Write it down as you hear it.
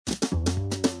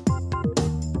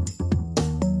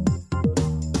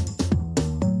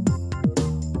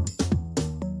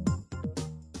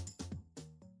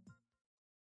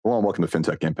Hello and welcome to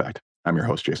FinTech Impact. I'm your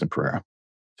host, Jason Pereira.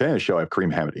 Today on the show, I have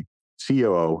Kareem Hamady,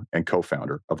 COO and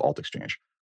co-founder of AltExchange.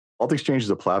 AltExchange is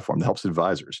a platform that helps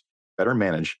advisors better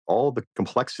manage all the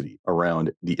complexity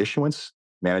around the issuance,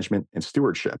 management, and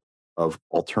stewardship of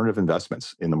alternative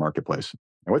investments in the marketplace.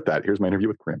 And with that, here's my interview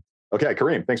with Kareem. Okay,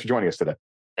 Kareem, thanks for joining us today.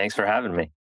 Thanks for having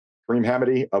me. Kareem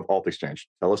Hamady of AltExchange.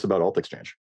 Tell us about AltExchange.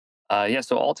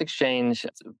 So AltExchange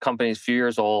company is a few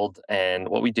years old, and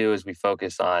what we do is we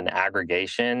focus on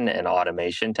aggregation and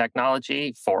automation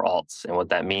technology for alts. And what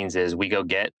that means is we go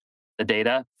get the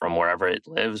data from wherever it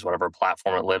lives, whatever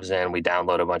platform it lives in. We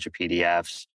download a bunch of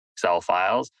PDFs, Excel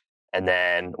files, and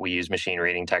then we use machine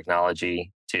reading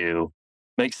technology to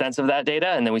make sense of that data,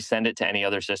 and then we send it to any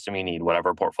other system you need,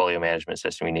 whatever portfolio management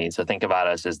system you need. So think about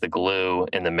us as the glue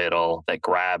in the middle that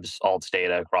grabs alts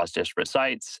data across disparate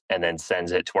sites and then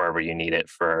sends it to wherever you need it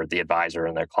for the advisor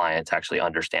and their client to actually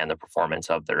understand the performance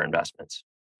of their investments.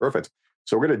 Perfect.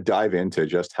 So we're going to dive into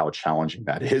just how challenging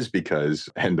that is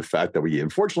and the fact that we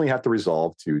unfortunately have to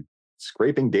resolve to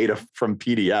scraping data from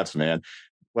PDFs, man.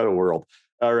 What a world.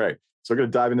 All right. So we're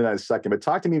going to dive into that in a second, but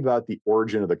talk to me about the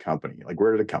origin of the company. Like,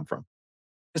 where did it come from?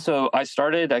 So I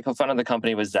co-founded the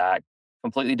company with Zach,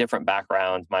 completely different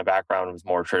background. My background was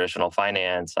more traditional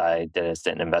finance. I did a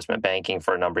stint in investment banking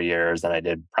for a number of years. Then I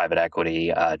did private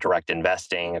equity, direct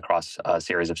investing across a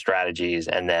series of strategies.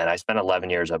 And then I spent 11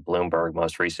 years at Bloomberg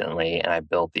most recently, and I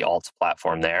built the alts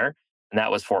platform there. And that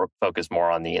was focused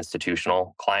more on the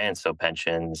institutional clients, so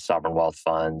pensions, sovereign wealth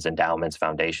funds, endowments,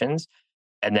 foundations.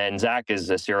 And then Zach is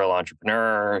a serial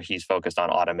entrepreneur. He's focused on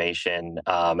automation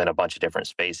in a bunch of different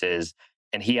spaces.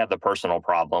 And he had the personal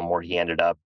problem where he ended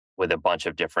up with a bunch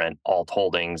of different alt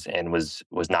holdings and was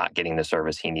not getting the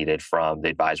service he needed from the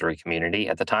advisory community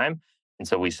at the time. And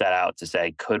so we set out to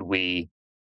say, could we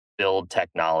build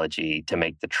technology to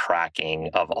make the tracking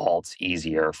of alts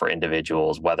easier for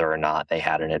individuals, whether or not they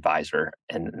had an advisor?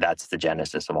 And that's the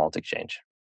genesis of AltExchange.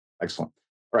 Excellent.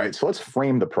 All right. So let's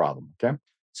frame the problem. Okay.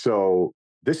 So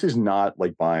this is not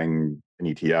like buying an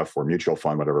ETF or mutual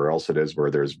fund, whatever else it is, where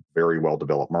there's very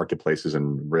well-developed marketplaces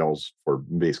and rails for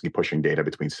basically pushing data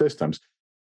between systems.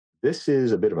 This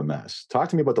is a bit of a mess. Talk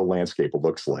to me about the landscape it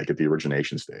looks like at the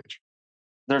origination stage.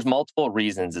 There's multiple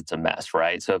reasons it's a mess,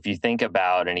 right? So if you think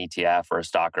about an ETF or a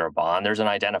stock or a bond, there's an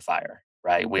identifier,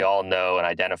 right? We all know an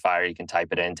identifier. You can type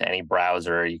it into any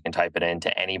browser. You can type it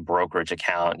into any brokerage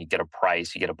account. You get a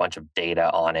price. You get a bunch of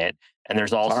data on it. And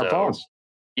there's also... It's on our phones.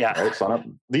 Yeah. Right? It's on a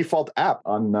default app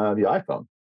on the iPhone.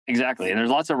 Exactly. And there's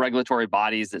lots of regulatory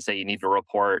bodies that say you need to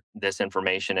report this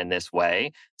information in this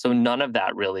way. So none of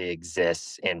that really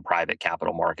exists in private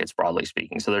capital markets, broadly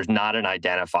speaking. So there's not an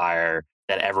identifier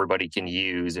that everybody can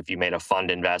use if you made a fund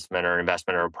investment or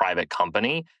investment in a private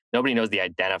company. Nobody knows the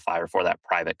identifier for that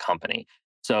private company.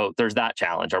 So there's that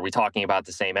challenge. Are we talking about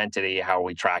the same entity? How are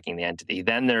we tracking the entity?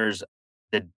 Then there's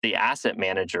the asset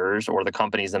managers or the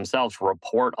companies themselves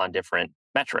report on different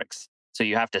metrics. So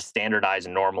you have to standardize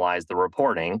and normalize the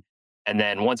reporting. And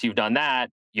then once you've done that,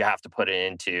 you have to put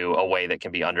it into a way that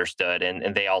can be understood.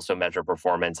 And they also measure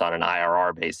performance on an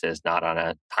IRR basis, not on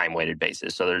a time-weighted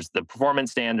basis. So there's the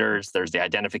performance standards, there's the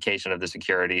identification of the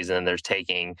securities, and then there's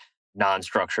taking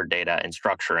non-structured data and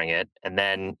structuring it. And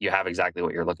then you have exactly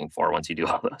what you're looking for once you do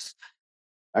all those.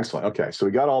 Excellent. Okay. So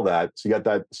we got all that. So you got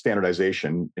that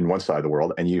standardization in one side of the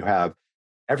world, and you have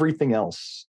everything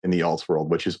else in the alts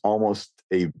world, which is almost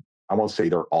I won't say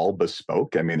they're all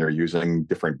bespoke. I mean, they're using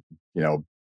different,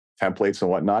 templates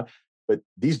and whatnot, but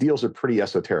these deals are pretty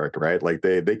esoteric, right? Like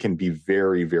they can be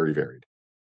very, very varied.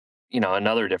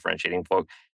 Another differentiating point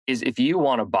is if you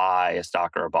want to buy a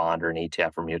stock or a bond or an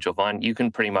ETF or mutual fund, you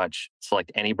can pretty much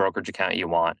select any brokerage account you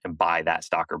want and buy that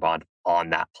stock or bond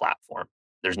on that platform.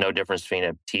 There's no difference between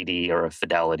a TD or a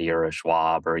Fidelity or a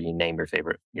Schwab or you name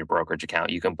your brokerage account.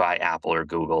 You can buy Apple or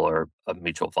Google or a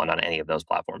mutual fund on any of those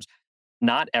platforms.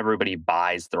 Not everybody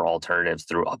buys their alternatives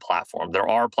through a platform. There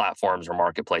are platforms or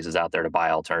marketplaces out there to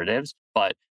buy alternatives,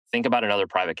 but think about another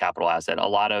private capital asset. A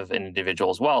lot of an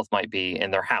individual's wealth might be in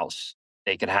their house.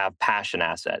 They could have passion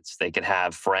assets. They could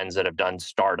have friends that have done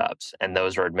startups, and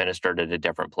those are administered at a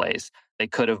different place. They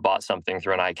could have bought something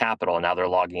through an iCapital, and now they're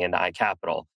logging into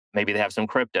iCapital. Maybe they have some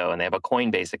crypto and they have a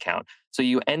Coinbase account. So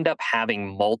you end up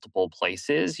having multiple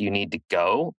places you need to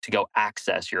go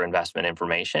access your investment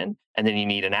information. And then you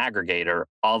need an aggregator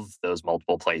of those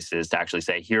multiple places to actually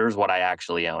say, here's what I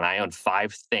actually own. I own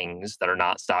 5 things that are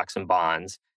not stocks and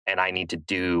bonds, and I need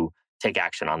to take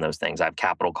action on those things. I have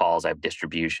capital calls, I have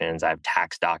distributions, I have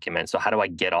tax documents. So how do I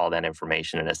get all that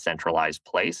information in a centralized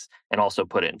place and also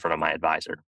put it in front of my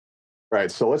advisor? Right.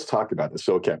 So let's talk about this.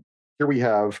 So, okay, here we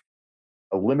have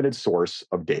a limited source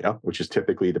of data, which is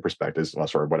typically the prospectus,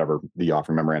 or whatever the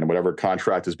offering memorandum, whatever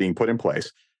contract is being put in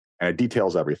place, and it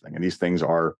details everything. And these things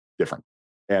are different.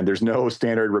 And there's no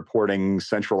standard reporting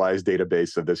centralized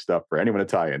database of this stuff for anyone to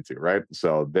tie into, right?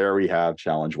 So there we have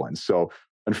challenge one. So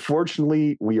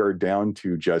unfortunately, we are down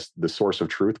to just the source of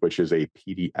truth, which is a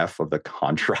PDF of the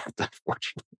contract,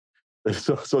 unfortunately.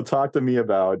 So talk to me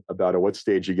about at what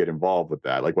stage you get involved with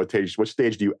that. Like what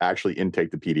stage do you actually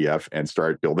intake the PDF and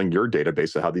start building your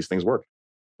database of how these things work?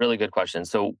 Really good question.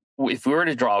 So, if we were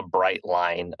to draw a bright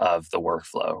line of the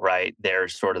workflow, right,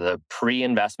 there's sort of the pre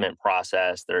investment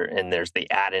process there, and there's the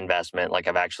at investment. Like,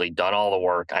 I've actually done all the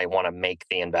work. I want to make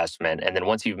the investment. And then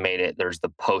once you've made it, there's the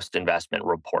post investment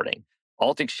reporting.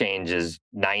 AltExchange is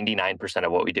 99%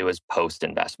 of what we do is post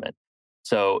investment.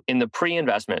 So, in the pre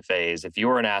investment phase, if you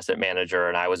were an asset manager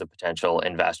and I was a potential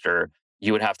investor,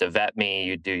 you would have to vet me.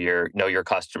 You'd do your know your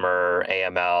customer,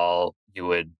 AML.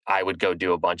 I would go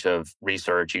do a bunch of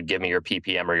research. You'd give me your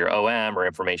PPM or your OM or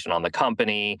information on the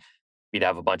company. We'd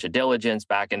have a bunch of diligence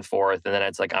back and forth. And then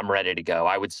it's like, I'm ready to go.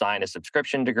 I would sign a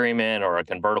subscription agreement or a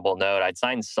convertible note. I'd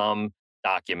sign some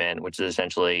document, which is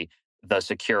essentially the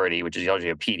security, which is usually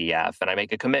a PDF. And I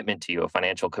make a commitment to you, a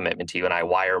financial commitment to you, and I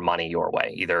wire money your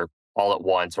way, either all at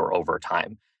once or over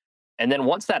time. And then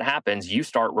once that happens, you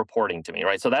start reporting to me,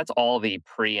 right? So that's all the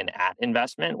pre and at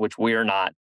investment, which we're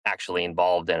not actually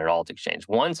involved in at AltExchange.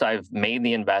 Once I've made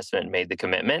the investment, made the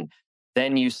commitment,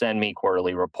 then you send me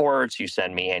quarterly reports, you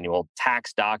send me annual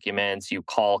tax documents, you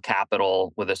call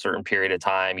capital with a certain period of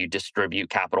time, you distribute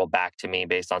capital back to me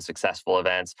based on successful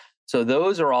events. So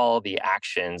those are all the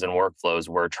actions and workflows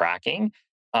we're tracking.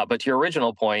 But to your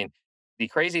original point, the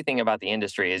crazy thing about the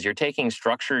industry is you're taking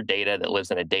structured data that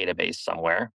lives in a database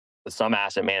somewhere with some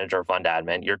asset manager or fund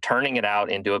admin, you're turning it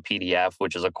out into a PDF,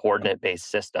 which is a coordinate-based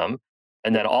system.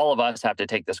 And then all of us have to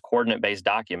take this coordinate-based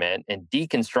document and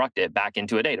deconstruct it back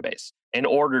into a database in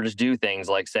order to do things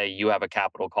like, say, you have a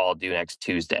capital call due next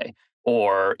Tuesday,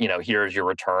 or, here's your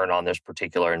return on this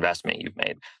particular investment you've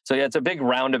made. So yeah, it's a big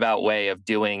roundabout way of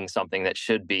doing something that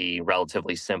should be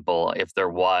relatively simple if there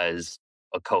was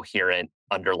a coherent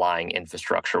underlying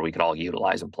infrastructure we could all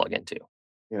utilize and plug into.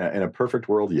 In a perfect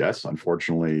world, yes.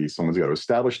 Unfortunately, someone's got to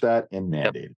establish that and Yep.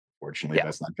 mandate it. Fortunately, Yeah.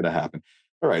 that's not going to happen.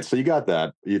 All right, so you got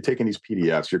that. You're taking these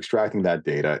PDFs, you're extracting that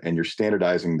data, and you're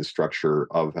standardizing the structure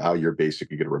of how you're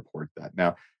basically going to report that.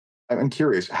 Now, I'm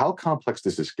curious, how complex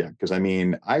does this get? Because I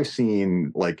mean, I've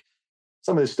seen like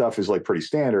some of this stuff is like pretty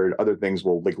standard. Other things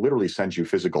will like literally send you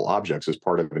physical objects as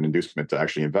part of an inducement to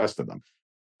actually invest in them.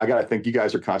 I got to think you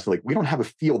guys are constantly like, we don't have a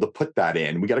field to put that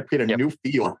in. We got to create a Yep. new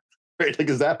field. Right? Like,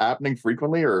 is that happening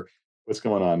frequently or what's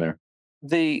going on there?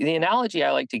 The analogy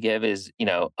I like to give is,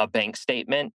 a bank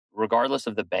statement, regardless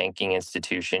of the banking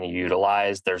institution you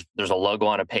utilize, there's a logo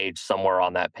on a page somewhere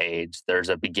on that page. There's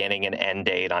a beginning and end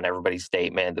date on everybody's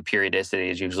statement. The periodicity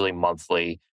is usually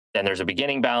monthly. Then there's a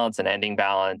beginning balance and ending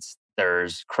balance.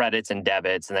 There's credits and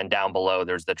debits. And then down below,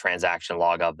 there's the transaction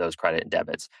log of those credit and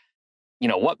debits.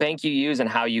 What bank you use and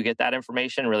how you get that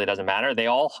information really doesn't matter.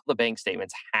 The bank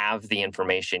statements have the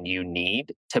information you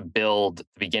need to build the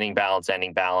beginning balance,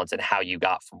 ending balance, and how you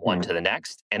got from one Mhm. to the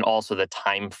next, and also the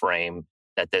time frame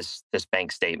that this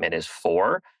bank statement is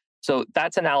for. So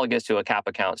that's analogous to a cap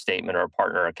account statement or a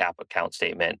partner a cap account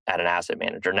statement at an asset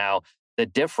manager. Now, the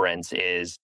difference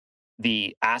is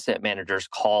the asset managers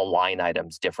call line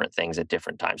items different things at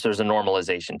different times. So there's a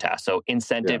normalization task. So Yeah.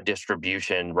 incentive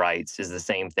distribution rights is the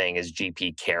same thing as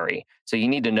GP carry. So you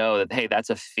need to know that, hey,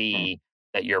 that's a Mm. fee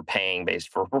that you're paying based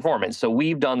for performance. So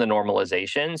we've done the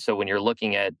normalization. So when you're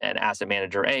looking at an asset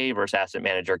manager A versus asset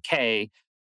manager K,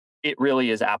 it really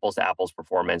is apples to apples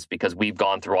performance because we've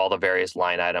gone through all the various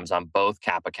line items on both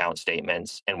cap account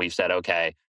statements. And we've said,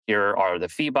 okay, here are the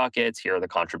fee buckets, here are the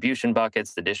contribution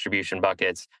buckets, the distribution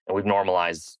buckets, and we've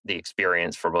normalized the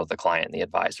experience for both the client and the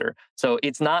advisor. So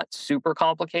it's not super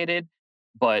complicated,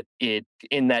 but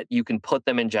in that you can put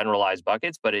them in generalized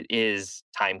buckets, but it is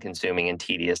time consuming and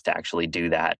tedious to actually do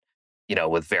that,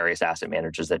 with various asset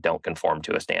managers that don't conform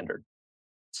to a standard.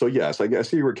 So yes, I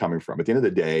see where you're coming from. At the end of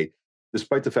the day,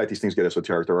 despite the fact these things get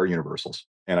esoteric, there are universals.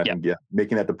 And I Yeah. think, yeah,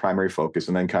 making that the primary focus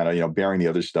and then kind of, bearing the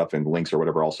other stuff and links or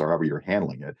whatever else, however you're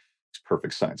handling it, makes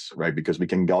perfect sense, right? Because we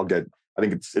can all get, I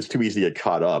think it's too easy to get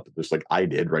caught up, just like I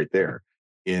did right there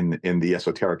in the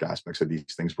esoteric aspects of these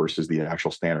things versus the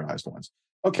actual standardized ones.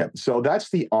 Okay, so that's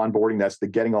the onboarding, that's the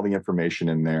getting all the information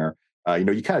in there.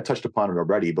 You kind of touched upon it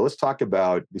already, but let's talk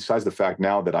about, besides the fact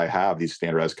now that I have these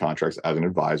standardized contracts as an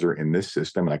advisor in this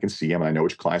system and I can see them and I know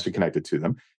which clients are connected to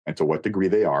them and to what degree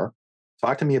they are.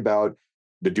 Talk to me about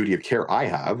the duty of care I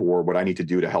have or what I need to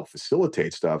do to help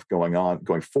facilitate stuff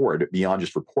going forward beyond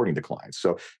just reporting to clients.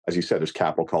 So as you said, there's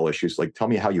capital call issues. Like tell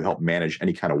me how you help manage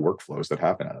any kind of workflows that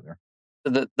happen out of there.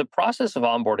 The process of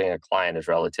onboarding a client is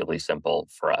relatively simple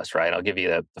for us, right? I'll give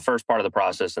you the first part of the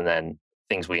process and then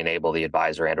things we enable the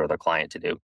advisor and or the client to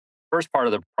do. First part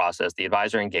of the process, the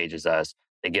advisor engages us.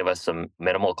 They give us some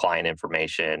minimal client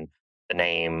information, the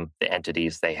name, the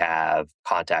entities they have,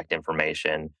 contact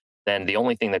information. Then the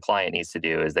only thing the client needs to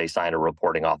do is they sign a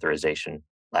reporting authorization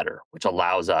letter, which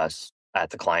allows us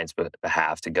at the client's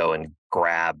behalf to go and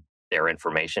grab their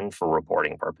information for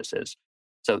reporting purposes.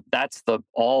 So that's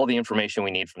all the information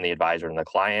we need from the advisor and the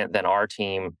client. Then our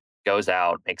team goes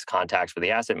out, makes contacts with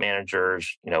the asset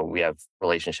managers. We have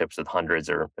relationships with hundreds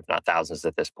or if not thousands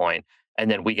at this point. And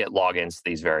then we get logins to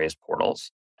these various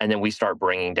portals. And then we start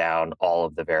bringing down all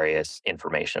of the various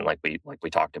information like we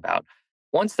talked about.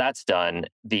 Once that's done,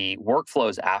 the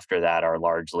workflows after that are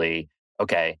largely,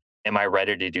 okay, am I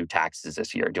ready to do taxes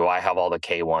this year? Do I have all the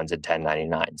K1s and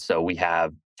 1099s? So we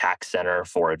have tax center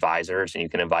for advisors, and you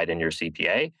can invite in your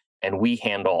CPA, and we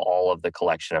handle all of the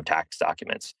collection of tax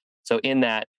documents. So in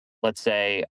that, let's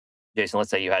say, Jason,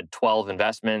 let's say you had 12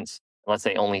 investments. Let's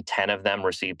say only 10 of them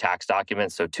receive tax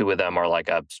documents. So two of them are like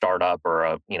a startup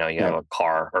or you have Yeah. a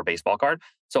car or baseball card.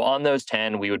 So on those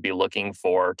 10, we would be looking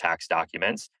for tax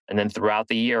documents. And then throughout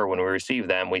the year, when we receive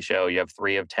them, we show you have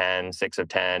 3 of 10, 6 of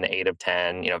 10, 8 of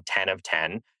 10, 10 of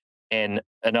 10. And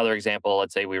another example,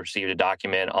 let's say we received a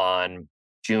document on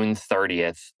June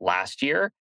 30th last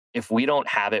year. If we don't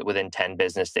have it within 10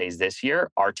 business days this year,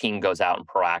 our team goes out and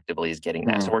proactively is getting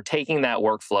that. So Mm, we're taking that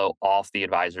workflow off the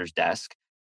advisor's desk.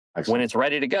 When excellent. it's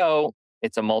ready to go,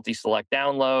 it's a multi-select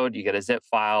download. You get a zip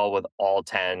file with all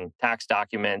 10 tax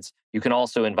documents. You can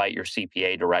also invite your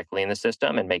CPA directly in the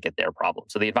system and make it their problem.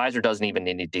 So the advisor doesn't even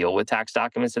need to deal with tax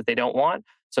documents if they don't want.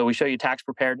 So we show you tax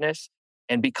preparedness.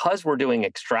 And because we're doing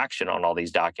extraction on all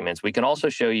these documents, we can also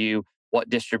show you what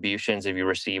distributions have you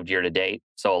received year to date.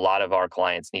 So a lot of our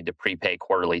clients need to prepay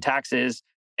quarterly taxes,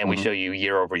 and we Mhm. show you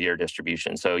year over year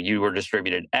distribution. So you were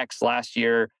distributed X last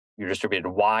year, you're distributed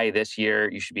Y this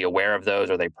year. You should be aware of those.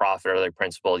 Are they profit? Are they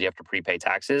principal? You have to prepay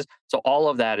taxes. So all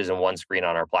of that is in one screen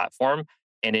on our platform.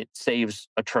 And it saves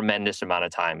a tremendous amount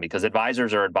of time because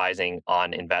advisors are advising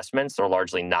on investments. They're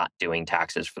largely not doing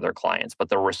taxes for their clients, but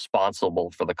they're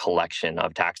responsible for the collection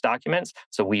of tax documents.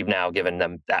 So we've now given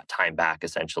them that time back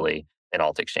essentially in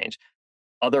AltExchange.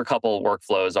 Other couple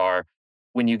workflows are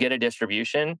when you get a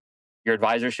distribution, your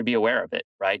advisor should be aware of it,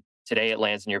 right? Today it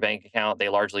lands in your bank account. They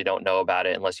largely don't know about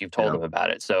it unless you've told Yeah. them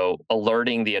about it. So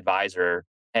alerting the advisor,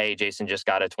 hey, Jason just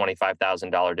got a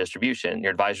 $25,000 distribution.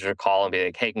 Your advisor should call and be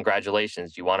like, hey,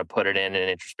 congratulations. Do you want to put it in an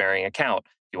interest bearing account?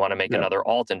 Do you want to make Yeah. another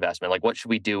alt investment? Like, what should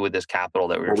we do with this capital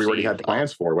that we Or we already had received?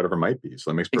 plans for whatever it might be.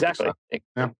 So that makes perfect Exactly. sense.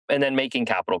 Yeah. And then making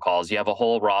capital calls. You have a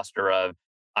whole roster of,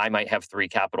 I might have 3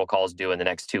 capital calls due in the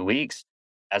next 2 weeks.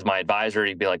 As my advisor,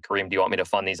 you'd be like, Kareem, do you want me to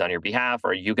fund these on your behalf?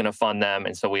 Or are you going to fund them?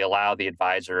 And so we allow the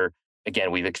advisor, again,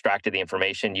 we've extracted the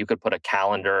information. You could put a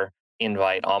calendar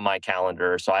invite on my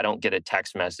calendar. So I don't get a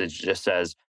text message that just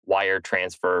says wire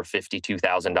transfer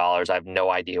 $52,000. I have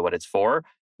no idea what it's for.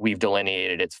 We've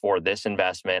delineated it's for this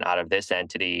investment out of this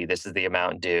entity. This is the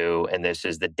amount due, and this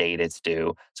is the date it's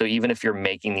due. So even if you're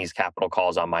making these capital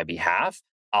calls on my behalf,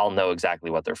 I'll know exactly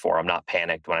what they're for. I'm not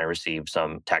panicked when I receive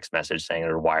some text message saying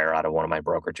there's a wire out of one of my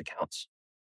brokerage accounts.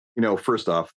 First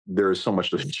off, there is so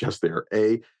much to digest there.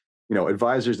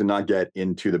 Advisors did not get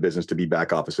into the business to be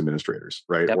back office administrators,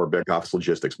 right? Yep. Or back office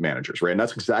logistics managers, right? And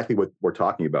that's exactly what we're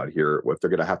talking about here. What they're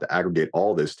going to have to aggregate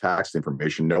all this tax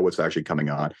information, know what's actually coming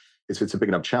on. It's a big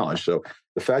enough challenge. So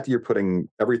the fact that you're putting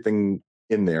everything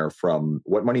in there from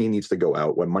what money needs to go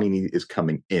out, what money is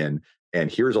coming in, and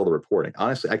here's all the reporting.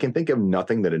 Honestly, I can think of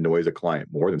nothing that annoys a client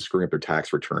more than screwing up their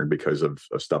tax return because of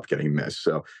stuff getting missed.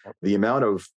 So the amount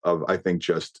of I think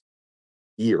just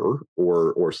ear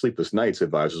or sleepless nights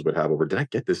advisors would have over did I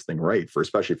get this thing right for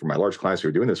especially for my large clients who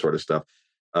are doing this sort of stuff.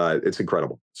 It's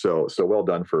incredible. So well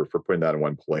done for putting that in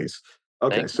one place.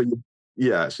 Okay, Thank so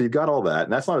so you've got all that,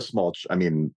 and that's not a small. I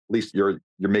mean, at least you're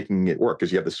making it work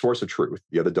because you have the source of truth,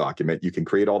 you have the document, you can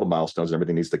create all the milestones, and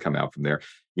everything needs to come out from there.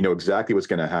 You know exactly what's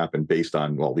going to happen based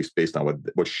on at least based on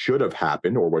what should have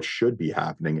happened or what should be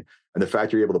happening, and the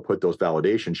fact you're able to put those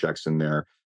validation checks in there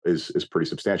is pretty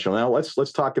substantial. Now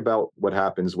let's talk about what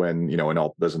happens when an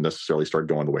alt doesn't necessarily start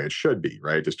going the way it should be,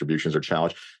 right? Distributions are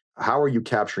challenged. How are you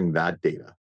capturing that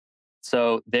data?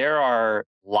 So there are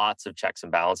lots of checks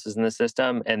and balances in the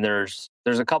system, and there's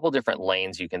a couple different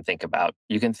lanes you can think about.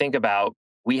 You can think about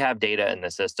we have data in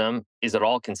the system. Is it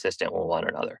all consistent with one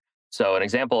another? So an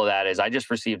example of that is I just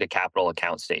received a capital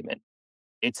account statement.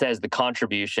 it says the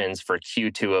contributions for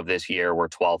Q2 of this year were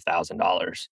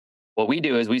 $12,000. What we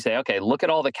do is we say, okay, look at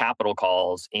all the capital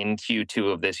calls in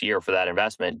Q2 of this year for that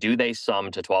investment. Do they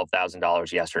sum to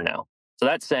 $12,000? Yes or no? So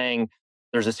that's saying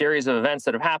there's a series of events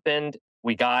that have happened.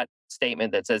 We got a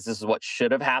statement that says this is what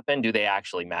should have happened. Do they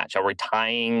actually match? Are we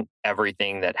tying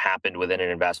everything that happened within an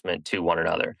investment to one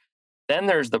another? Then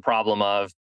there's the problem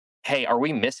of, hey, are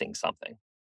we missing something?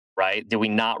 Right? Did we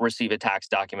not receive a tax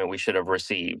document we should have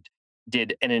received?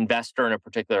 Did an investor in a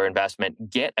particular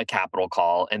investment get a capital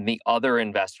call and the other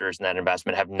investors in that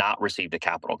investment have not received a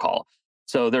capital call?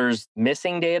 So there's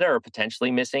missing data or potentially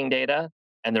missing data.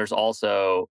 And there's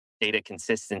also data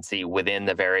consistency within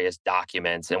the various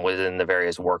documents and within the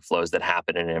various workflows that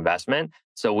happen in an investment.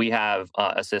 So we have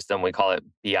a system, we call it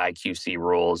BIQC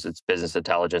rules. It's business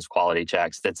intelligence quality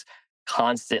checks that's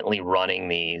constantly running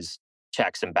these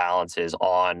checks and balances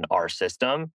on our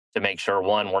system to make sure,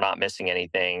 one, we're not missing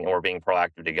anything and we're being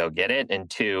proactive to go get it. And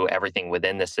two, everything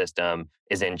within the system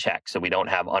is in check. So we don't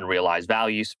have unrealized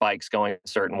value spikes going a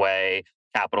certain way.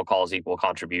 Capital calls equal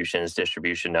contributions,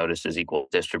 distribution notices equal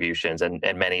distributions, and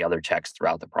many other checks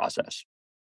throughout the process.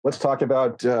 Let's talk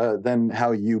about then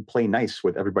how you play nice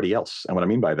with everybody else. And what I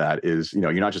mean by that is,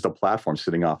 you're not just a platform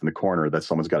sitting off in the corner that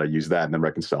someone's got to use that and then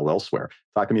reconcile elsewhere.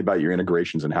 Talk to me about your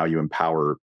integrations and how you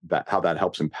empower that, how that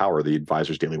helps empower the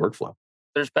advisor's daily workflow.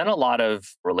 There's been a lot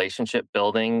of relationship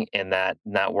building in that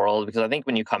world, because I think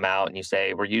when you come out and you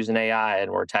say we're using AI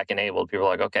and we're tech enabled, people are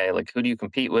like, okay, like who do you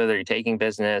compete with? Are you taking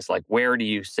business? Like where do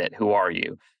you sit? Who are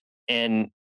you? And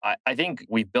I think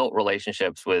we've built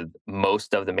relationships with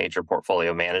most of the major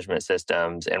portfolio management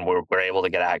systems, and we're able to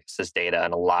get access data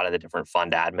on a lot of the different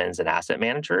fund admins and asset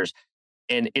managers.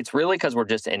 And it's really because we're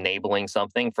just enabling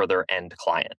something for their end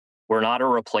client. We're not a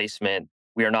replacement.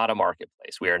 We are not a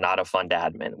marketplace. We are not a fund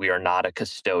admin. We are not a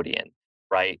custodian,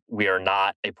 right? We are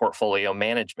not a portfolio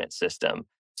management system.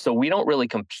 So we don't really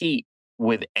compete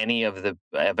with any of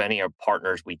any of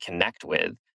partners we connect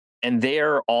with. And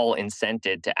they're all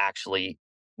incented to actually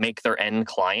make their end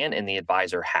client and the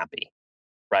advisor happy,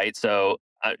 right? So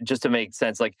just to make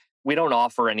sense, like we don't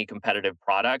offer any competitive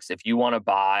products. If you want to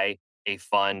buy a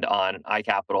fund on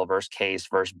iCapital versus Case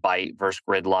versus Byte versus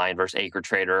Gridline versus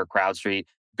AcreTrader or CrowdStreet,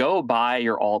 go buy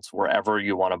your alts wherever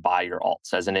you want to buy your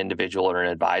alts as an individual or an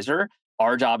advisor.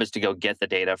 Our job is to go get the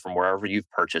data from wherever you've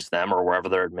purchased them or wherever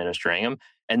they're administering them.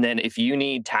 And then if you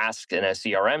need tasks in a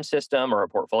CRM system or a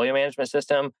portfolio management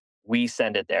system, we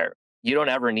send it there. You don't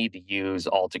ever need to use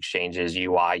AltExchange's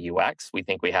UI, UX. We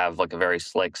think we have like a very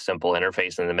slick, simple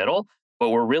interface in the middle, but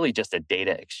we're really just a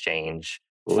data exchange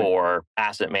for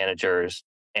asset managers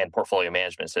and portfolio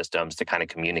management systems to kind of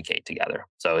communicate together.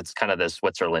 So it's kind of the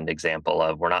Switzerland example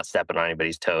of we're not stepping on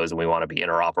anybody's toes and we want to be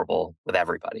interoperable with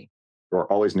everybody. We're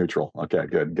always neutral. Okay,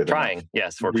 good. Trying.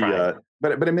 Yes, we're trying.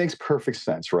 But it makes perfect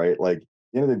sense, right? Like at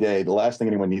the end of the day, the last thing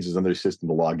anyone needs is another system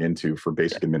to log into for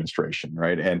basic administration,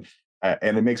 right? And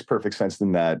it makes perfect sense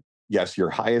in that, yes, your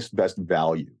highest best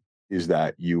value is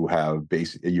that you have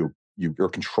you're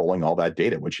controlling all that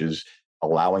data, which is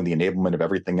allowing the enablement of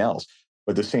everything else.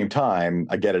 But at the same time,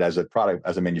 I get it as a product,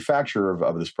 as a manufacturer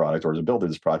of this product or as a builder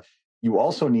of this product, you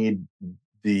also need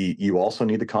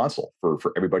the console for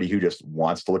everybody who just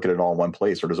wants to look at it all in one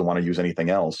place or doesn't want to use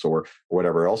anything else or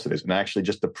whatever else it is. And actually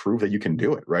just to prove that you can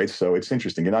do it, right? So it's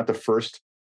interesting. You're not the first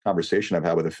conversation I've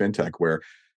had with a fintech where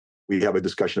we have a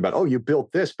discussion about, oh, you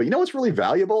built this, but you know what's really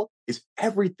valuable is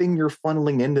everything you're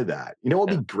funneling into that. You know what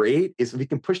would be great is if we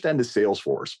can push that into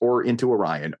Salesforce or into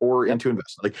Orion or into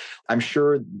investment. Like I'm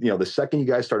sure, the second you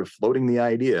guys started floating the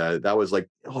idea, that was like,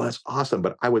 oh, that's awesome,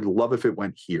 but I would love if it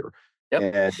went here. Yep.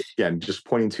 And again, just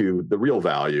pointing to the real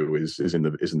value is in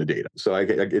the data. So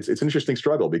it's an interesting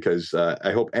struggle because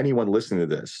I hope anyone listening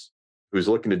to this who's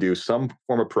looking to do some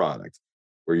form of product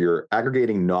where you're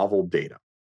aggregating novel data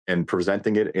and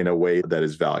presenting it in a way that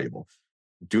is valuable.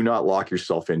 Do not lock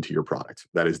yourself into your product.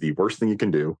 That is the worst thing you can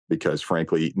do because,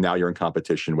 frankly, now you're in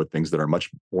competition with things that are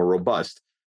much more robust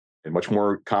and much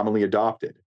more commonly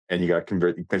adopted. And you got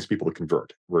to convince people to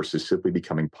convert versus simply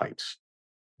becoming pipes.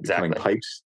 Exactly.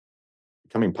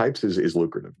 Becoming pipes is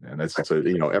lucrative, man. That's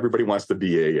everybody wants to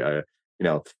be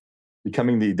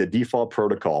becoming the default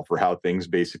protocol for how things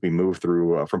basically move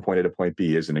through from point A to point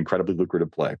B is an incredibly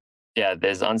lucrative play. Yeah,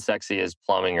 as unsexy as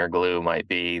plumbing or glue might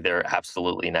be, they're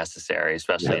absolutely necessary,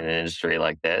 especially in an industry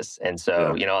like this. And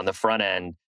so, on the front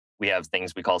end, we have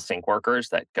things we call sync workers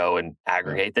that go and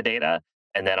aggregate the data.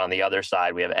 And then on the other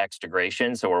side, we have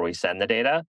extegration, so where we send the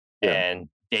data. And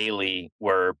daily,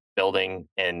 we're building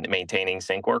and maintaining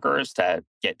sync workers to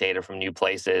get data from new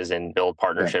places and build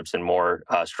partnerships in more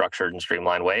structured and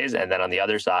streamlined ways. And then on the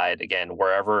other side, again,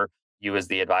 wherever you as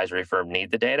the advisory firm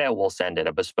need the data, we'll send it.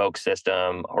 A bespoke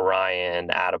system, Orion,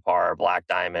 Adapar, Black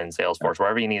Diamond, Salesforce,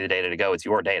 wherever you need the data to go, it's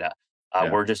your data. Yeah.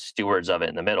 We're just stewards of it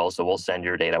in the middle. So we'll send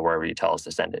your data wherever you tell us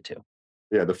to send it to.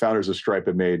 Yeah, the founders of Stripe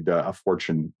have made a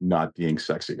fortune not being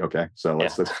sexy. Okay, so Yeah.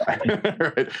 that's fine.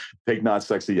 Right? Take not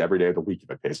sexy every day of the week if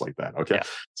it pays like that. Okay, Yeah.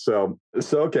 So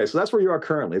that's where you are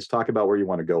currently. Let's talk about where you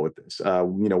want to go with this.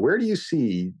 Where do you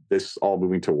see this all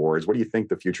moving towards? What do you think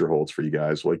the future holds for you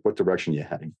guys? Like, what direction are you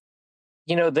heading?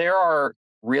 There are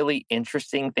really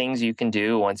interesting things you can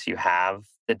do once you have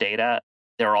the data.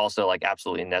 There are also like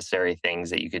absolutely necessary things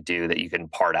that you could do that you can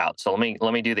part out. So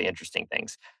let me do the interesting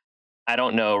things. I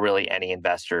don't know really any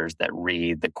investors that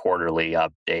read the quarterly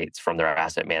updates from their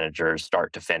asset managers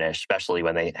start to finish, especially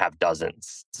when they have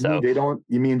dozens. You mean So they don't?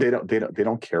 You mean they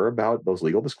don't care about those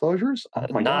legal disclosures? Oh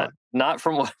my not god! not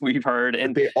from what we've heard, But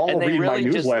and they all they read my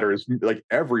really just newsletters like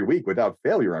every week without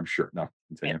failure. I'm sure. No, yeah.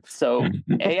 continue. So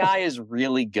AI is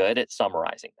really good at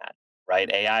summarizing that, right?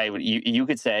 AI, you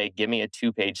could say, give me a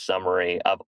 2-page summary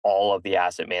of all of the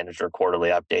asset manager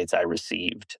quarterly updates I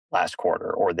received last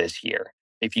quarter or this year.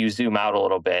 If you zoom out a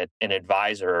little bit, an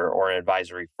advisor or an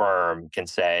advisory firm can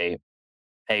say,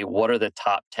 hey, what are the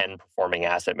top 10 performing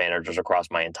asset managers across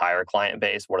my entire client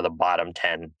base? What are the bottom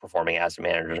 10 performing asset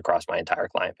managers across my entire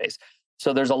client base?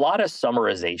 So there's a lot of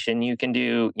summarization you can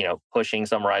do, pushing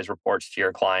summarized reports to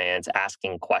your clients,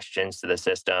 asking questions to the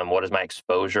system. What is my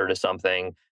exposure to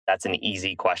something? That's an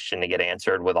easy question to get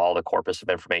answered with all the corpus of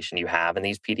information you have in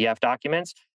these PDF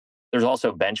documents. There's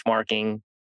also benchmarking.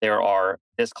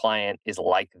 This client is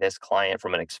like this client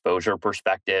from an exposure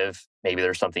perspective. Maybe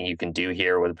there's something you can do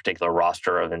here with a particular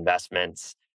roster of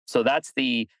investments. So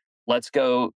let's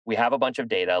go. We have a bunch of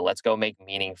data. Let's go make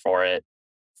meaning for it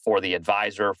for the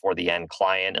advisor, for the end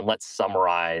client, and let's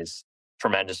summarize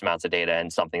tremendous amounts of data in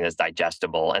something that's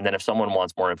digestible. And then if someone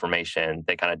wants more information,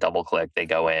 they kind of double click, they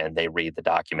go in, they read the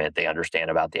document, they understand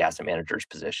about the asset manager's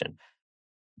position.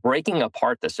 Breaking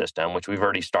apart the system, which we've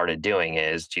already started doing,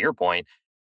 is to your point,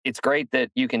 it's great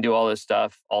that you can do all this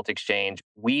stuff, AltExchange.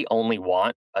 We only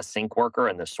want a sync worker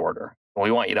and the sorter. We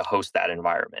want you to host that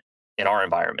environment in our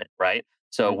environment, right?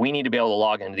 So we need to be able to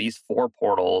log into these 4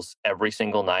 portals every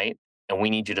single night, and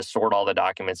we need you to sort all the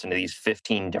documents into these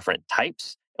 15 different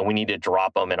types, and we need to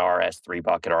drop them in our S3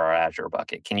 bucket or our Azure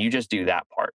bucket. Can you just do that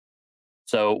part?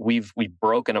 So we've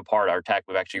broken apart our tech.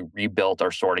 We've actually rebuilt our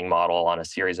sorting model on a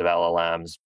series of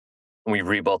LLMs. We've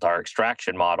rebuilt our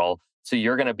extraction model. So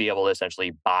you're going to be able to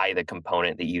essentially buy the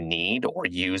component that you need or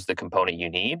use the component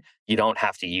you need. You don't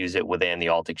have to use it within the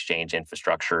AltExchange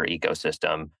infrastructure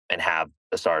ecosystem and have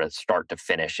the sort of start to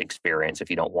finish experience if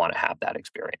you don't want to have that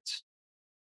experience.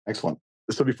 Excellent.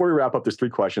 So before we wrap up, there's 3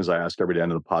 questions I ask every day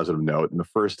on a positive note. And the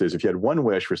first is, if you had one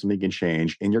wish for something you can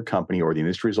change in your company or the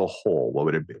industry as a whole, what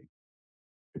would it be?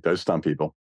 It does stun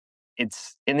people.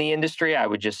 It's in the industry, I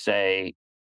would just say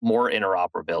more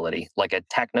interoperability, like a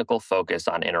technical focus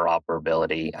on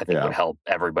interoperability, I think Yeah. would help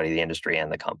everybody, the industry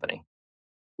and the company.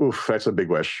 Oof, that's a big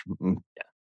wish. Yeah.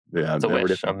 Yeah. It's a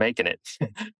wish. I'm making it.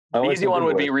 Oh, The it's easy a one big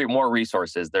would wish. be more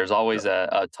resources. There's Yeah. always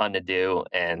a ton to do,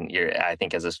 and I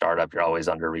think as a startup, you're always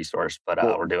under resourced. But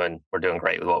Well, we're doing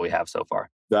great with what we have so far.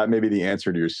 that may be the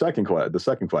answer to your the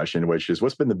second question, which is,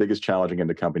 what's been the biggest challenge in getting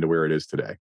the company to where it is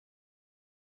today?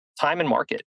 Time and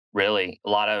market, really. A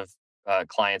lot of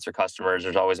clients or customers,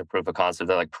 there's always a proof of concept.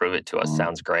 They're like, prove it to us. Mm,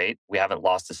 Sounds great. We haven't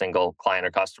lost a single client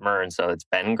or customer, and so it's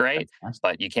been great. fantastic.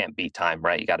 But you can't beat time,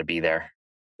 right? You got to be there.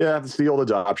 Yeah, it's the old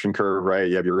adoption curve, right?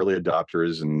 You have your early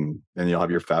adopters, and then you'll have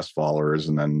your fast followers,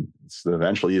 and then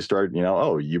eventually you start,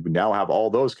 oh, you now have all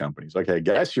those companies. Okay, I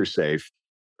guess you're safe,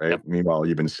 right? Yep. Meanwhile,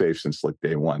 you've been safe since like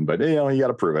day one, but you got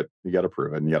to prove it. You got to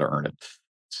prove it, and you got to earn it.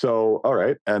 So, all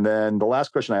right, and then the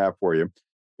last question I have for you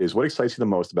is, what excites you the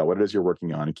most about what it is you're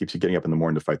working on and keeps you getting up in the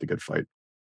morning to fight the good fight?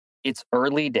 It's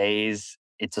early days.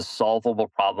 It's a solvable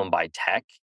problem by tech,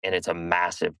 and it's a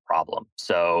massive problem.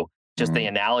 So, just the Mm,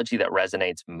 analogy that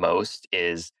resonates most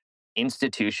is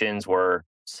institutions were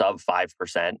sub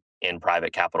 5% in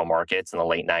private capital markets in the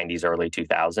late 90s, early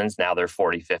 2000s. Now they're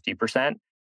 40-50%.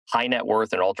 High net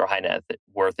worth and ultra high net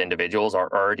worth individuals are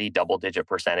already double digit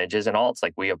percentages in alts.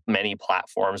 Like we have many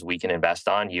platforms we can invest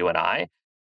on, you and I.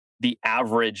 The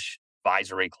average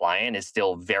advisory client is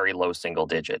still very low single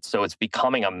digits. So it's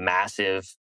becoming a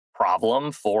massive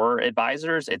problem for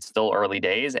advisors. It's still early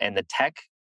days. And the tech,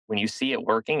 when you see it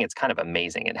working, it's kind of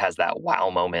amazing. It has that wow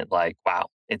moment like, wow,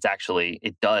 it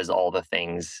does all the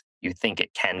things you think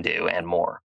it can do and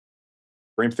more.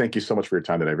 Kareem, thank you so much for your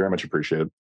time today. Very much appreciated.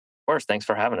 Of course, thanks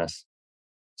for having us.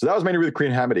 So that was my interview with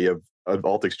Kareem Hamady of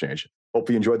AltExchange. Hope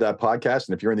you enjoyed that podcast.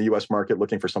 And if you're in the US market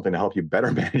looking for something to help you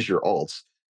better manage your alts,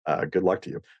 Good luck to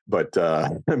you. But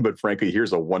frankly,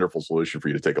 here's a wonderful solution for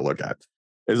you to take a look at.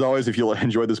 As always, if you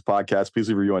enjoyed this podcast, please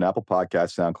leave a review on Apple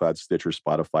Podcasts, SoundCloud, Stitcher,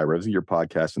 Spotify, wherever your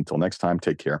podcast. Until next time,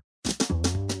 take care.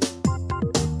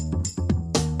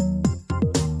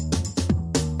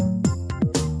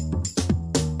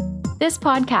 This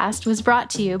podcast was brought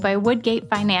to you by Woodgate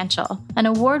Financial, an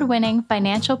award-winning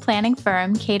financial planning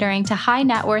firm catering to high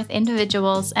net worth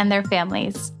individuals and their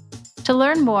families. To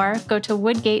learn more, go to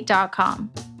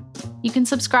woodgate.com. You can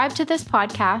subscribe to this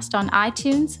podcast on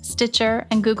iTunes, Stitcher,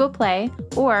 and Google Play,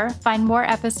 or find more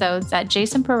episodes at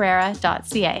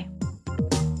jasonpereira.ca.